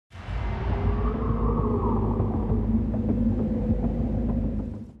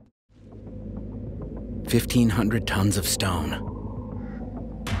1,500 tons of stone.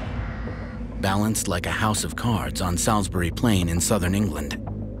 Balanced like a house of cards on Salisbury Plain in southern England.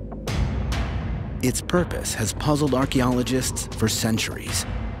 Its purpose has puzzled archaeologists for centuries.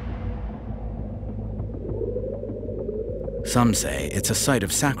 Some say it's a site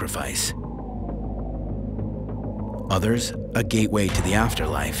of sacrifice. Others, a gateway to the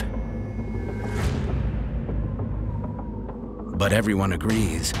afterlife. But everyone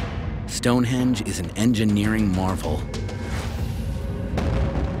agrees, Stonehenge is an engineering marvel.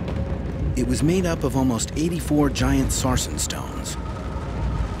 It was made up of almost 84 giant sarsen stones,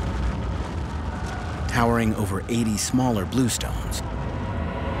 towering over 80 smaller bluestones.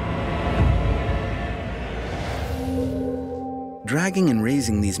 Dragging and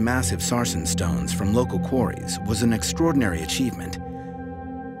raising these massive sarsen stones from local quarries was an extraordinary achievement.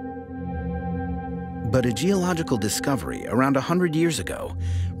 But a geological discovery around 100 years ago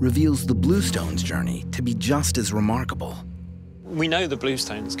reveals the Bluestones' journey to be just as remarkable. We know the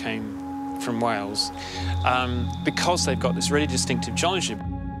Bluestones came from Wales because they've got this really distinctive geology.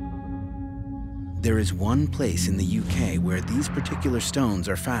 There is one place in the UK where these particular stones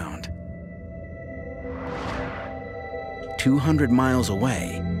are found. 200 miles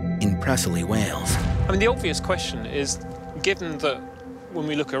away in Preseli, Wales. I mean, the obvious question is, given that when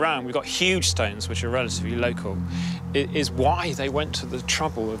we look around, we've got huge stones which are relatively local, is why they went to the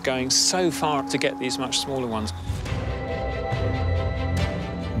trouble of going so far to get these much smaller ones.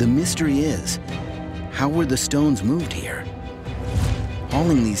 The mystery is, how were the stones moved here?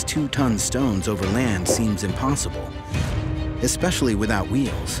 Hauling these 2-ton stones over land seems impossible, especially without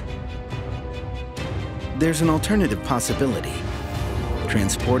wheels. There's an alternative possibility,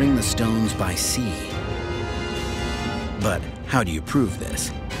 transporting the stones by sea. But how do you prove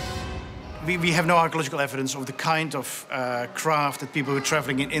this? We have no archaeological evidence of the kind of craft that people were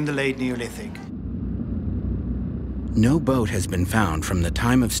traveling in the late Neolithic. No boat has been found from the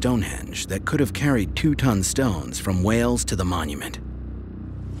time of Stonehenge that could have carried 2-ton stones from Wales to the monument.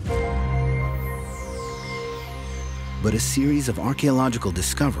 But a series of archaeological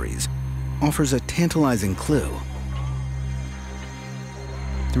discoveries offers a tantalizing clue.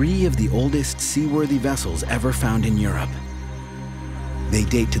 3 of the oldest seaworthy vessels ever found in Europe. They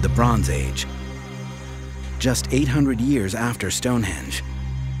date to the Bronze Age, just 800 years after Stonehenge.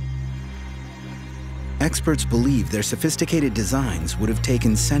 Experts believe their sophisticated designs would have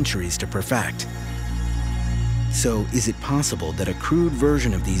taken centuries to perfect. So, is it possible that a crude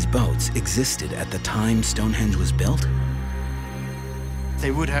version of these boats existed at the time Stonehenge was built? They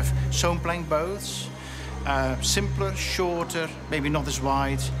would have stone plank boats, simpler, shorter, maybe not as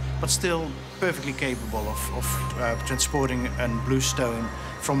wide, but still perfectly capable of transporting a bluestone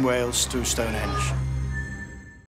from Wales to Stonehenge.